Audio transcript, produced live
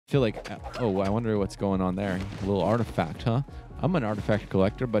feel like, oh, I wonder what's going on there. A little artifact, huh? I'm an artifact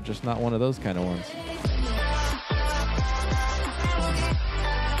collector, but just not one of those kind of ones.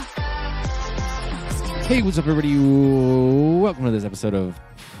 Hey, what's up, everybody? Welcome to this episode of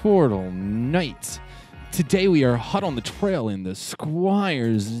Portal Nights. Today we are hot on the trail in the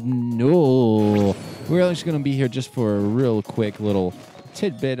Squire's Knoll. We're actually going to be here just for a real quick little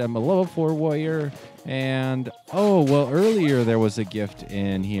tidbit. I'm a level 4 warrior, and oh, well, earlier there was a gift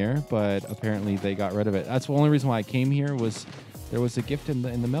in here, but apparently they got rid of it. That's the only reason why I came here, was there was a gift in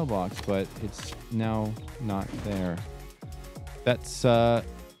the mailbox, but it's now not there. That's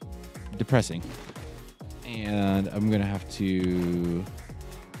depressing. And I'm going to have to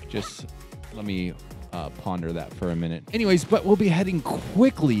just let me ponder that for a minute. Anyways, but we'll be heading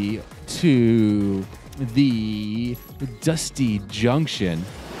quickly to the Dusty Junction.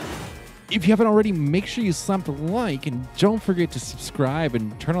 If you haven't already, make sure you slap the like and don't forget to subscribe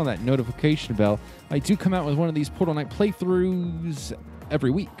and turn on that notification bell. I do come out with one of these Portal Night playthroughs every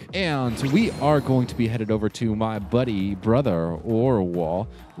week. And we are going to be headed over to my brother Orwell.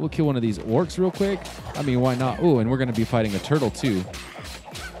 We'll kill one of these orcs real quick. I mean, why not? Oh, and we're going to be fighting a turtle too.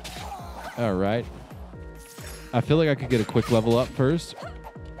 All right. I feel like I could get a quick level up first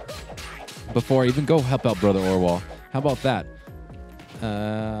before I even go help out Brother Orwell. How about that?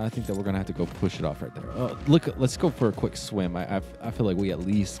 I think that we're going to have to go push it off right there. Look, let's go for a quick swim. I feel like we at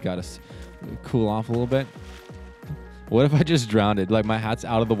least got to cool off a little bit. What if I just drowned it? Like my hat's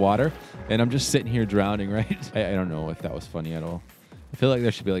out of the water and I'm just sitting here drowning, right? I don't know if that was funny at all. I feel like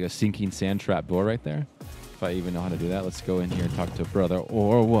there should be like a sinking sand trap door right there. If I even know how to do that. Let's go in here and talk to Brother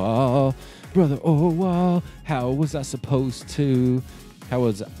Orwell. Brother Orwell, how was I supposed to? How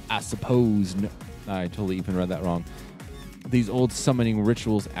was I supposed? No, I totally even read that wrong. These old summoning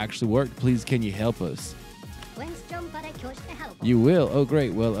rituals actually work. Please, can you help us? You will? Oh,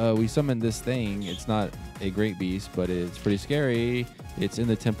 great. Well, we summoned this thing. It's not a great beast, but it's pretty scary. It's in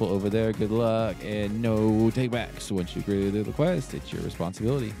the temple over there. Good luck and no takebacks. Once you agree to do the quest, it's your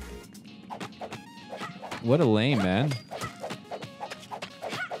responsibility. What a lame, man.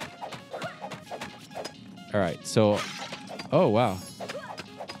 All right, so, oh, wow.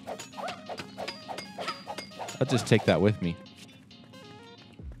 I'll just take that with me.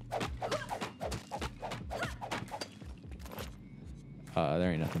 There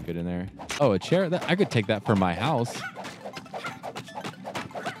ain't nothing good in there. Oh, a chair? I could take that for my house.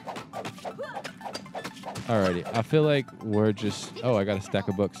 Alrighty, I feel like we're just... Oh, I got a stack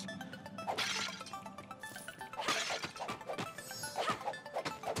of books.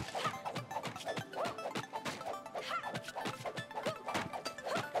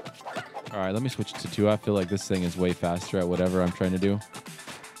 Alright, let me switch to 2. I feel like this thing is way faster at whatever I'm trying to do.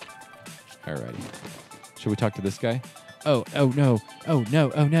 Alrighty. Should we talk to this guy? Oh no. Oh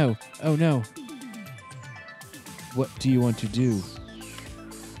no, oh no, oh no. What do you want to do?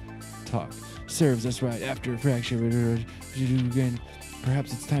 Talk. Serves us right after a fracture. Again.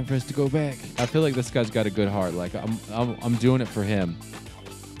 Perhaps it's time for us to go back. I feel like this guy's got a good heart. Like I'm doing it for him.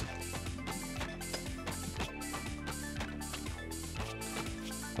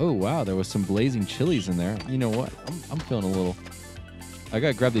 Oh wow, there was some blazing chilies in there. You know what? I'm feeling a little. I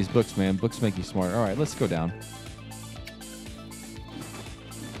gotta grab these books, man. Books make you smart. All right, let's go down.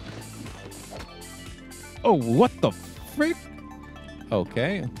 Oh, what the freak?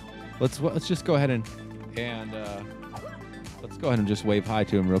 Okay, let's just go ahead and let's go ahead and just wave hi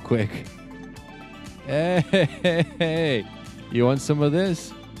to him real quick. Hey, you want some of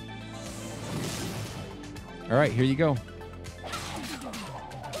this? All right, here you go.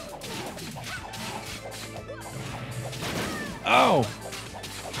 Oh!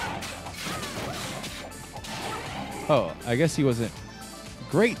 Oh, I guess he wasn't.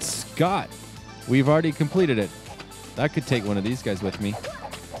 Great Scott! We've already completed it. I could take one of these guys with me.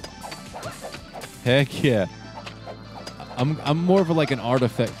 Heck yeah! I'm more of like an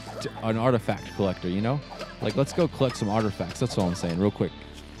artifact collector, you know? Like, let's go collect some artifacts. That's all I'm saying, real quick.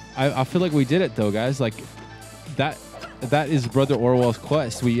 I feel like we did it though, guys. Like that is Brother Orwell's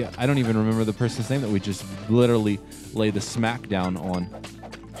quest. I don't even remember the person's name that we just literally lay the smack down on.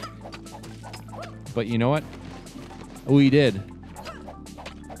 But you know what? We did.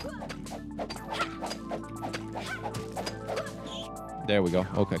 There we go.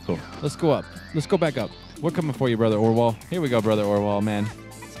 Okay, cool. Let's go up. Let's go back up. We're coming for you, Brother Orwell. Here we go, Brother Orwell, man.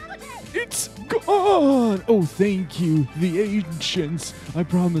 It's gone! Oh, thank you, the ancients. I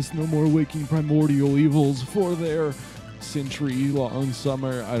promise no more waking primordial evils for their century-long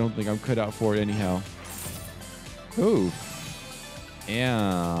summer. I don't think I'm cut out for it anyhow. Ooh.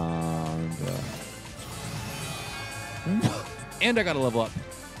 And I got to level up.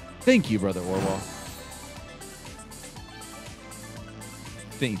 Thank you, Brother Orwell.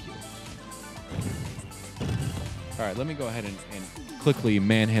 Thank you. All right, let me go ahead and quickly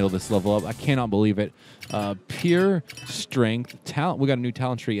manhandle this level up. I cannot believe it. Pure strength, talent. We got a new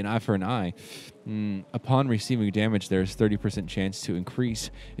talent tree, an eye for an eye. Upon receiving damage, there's 30% chance to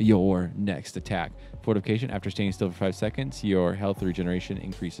increase your next attack. Fortification, after staying still for 5 seconds, your health regeneration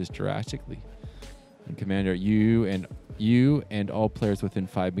increases drastically. And Commander, you and all players within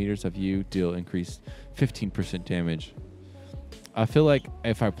 5 meters of you deal increased 15% damage. I feel like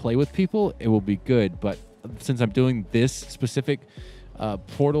if I play with people, it will be good, but since I'm doing this specific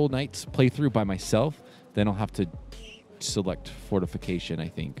Portal Knights playthrough by myself, then I'll have to select fortification, I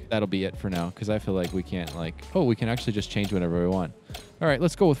think. That'll be it for now, because I feel like we can't, we can actually just change whenever we want. All right,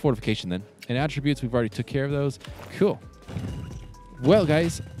 let's go with fortification then. And attributes, we've already took care of those. Cool. Well,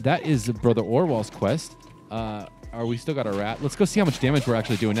 guys, that is Brother Orwell's quest. Are we still got a rat? Let's go see how much damage we're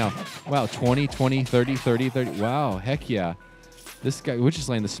actually doing now. Wow, 20, 20, 30, 30, 30. Wow, heck yeah. This guy, we're just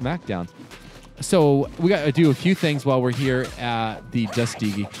laying the smack down. So we got to do a few things while we're here at the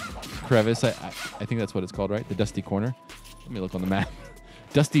Dusty Crevice. I think that's what it's called, right? The Dusty Corner. Let me look on the map.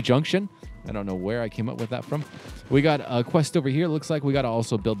 Dusty Junction. I don't know where I came up with that from. We got a quest over here. Looks like we got to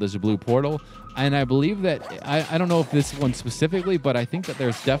also build this blue portal. And I believe that, I don't know if this one specifically, but I think that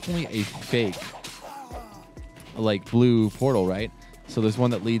there's definitely a fake, blue portal, right? So there's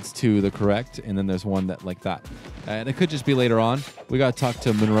one that leads to the correct, and then there's one that like that. And it could just be later on. We got to talk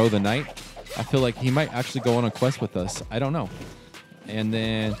to Monroe the Knight. I feel like he might actually go on a quest with us. I don't know. And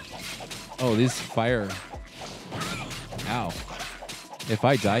then, oh, this fire. Ow. If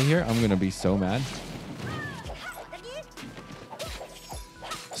I die here, I'm going to be so mad.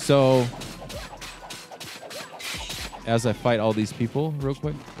 So, as I fight all these people real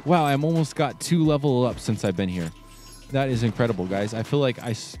quick. Wow, I'm almost got 2 level up since I've been here. That is incredible, guys. I feel like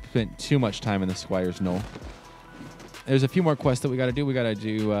I spent too much time in the Squire's Knoll. There's a few more quests that we got to do. We got to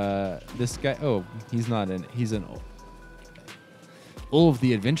do this guy. Oh, he's not an. He's an Ulf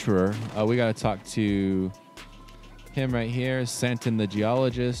the Adventurer. We got to talk to him right here. Santon the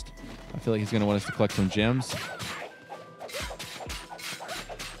Geologist. I feel like he's going to want us to collect some gems.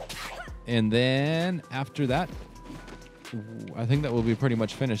 And then after that, I think that will be pretty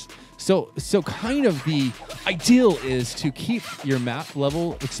much finished. So kind of the ideal is to keep your map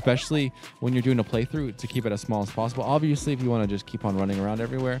level, especially when you're doing a playthrough, to keep it as small as possible. Obviously, if you want to just keep on running around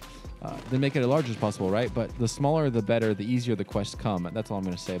everywhere, then make it as large as possible, right? But the smaller, the better, the easier the quests come. That's all I'm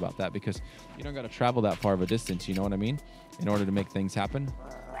going to say about that, because you don't got to travel that far of a distance, you know what I mean? In order to make things happen.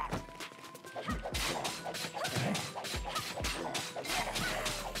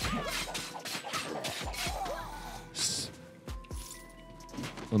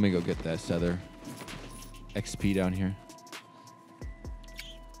 Let me go get that other XP down here.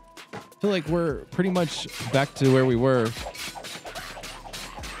 I feel like we're pretty much back to where we were.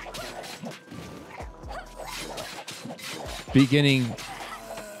 Beginning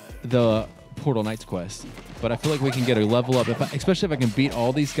the Portal Knights quest. But I feel like we can get a level up, especially if I can beat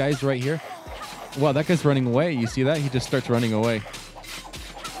all these guys right here. Wow, that guy's running away. You see that? He just starts running away.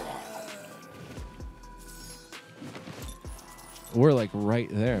 We're like right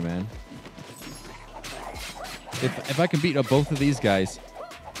there, man. If I can beat up both of these guys,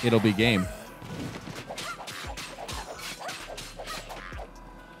 it'll be game.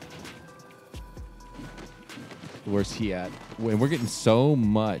 Where's he at? We're getting so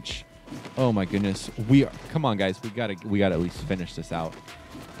much. Oh my goodness. Come on, guys. We gotta at least finish this out.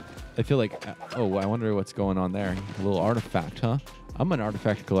 I feel like, oh, I wonder what's going on there. A little artifact, huh? I'm an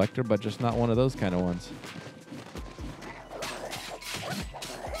artifact collector, but just not one of those kind of ones.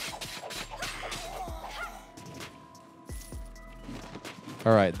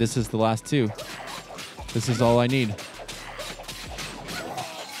 All right, this is the last 2. This is all I need.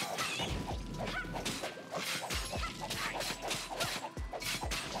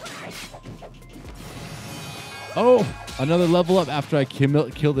 Oh, another level up after I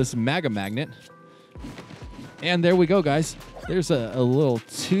kill this Maga Magnet. And there we go, guys. There's a little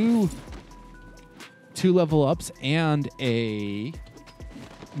two level ups and a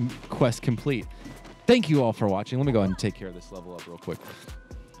quest complete. Thank you all for watching. Let me go ahead and take care of this level up real quick.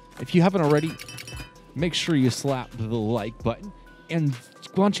 If you haven't already, make sure you slap the like button. And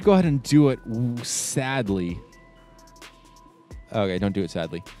why don't you go ahead and do it sadly. Okay, don't do it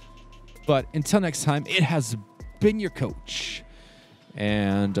sadly. But until next time, it has been your coach.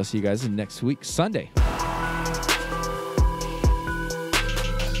 And I'll see you guys next week, Sunday.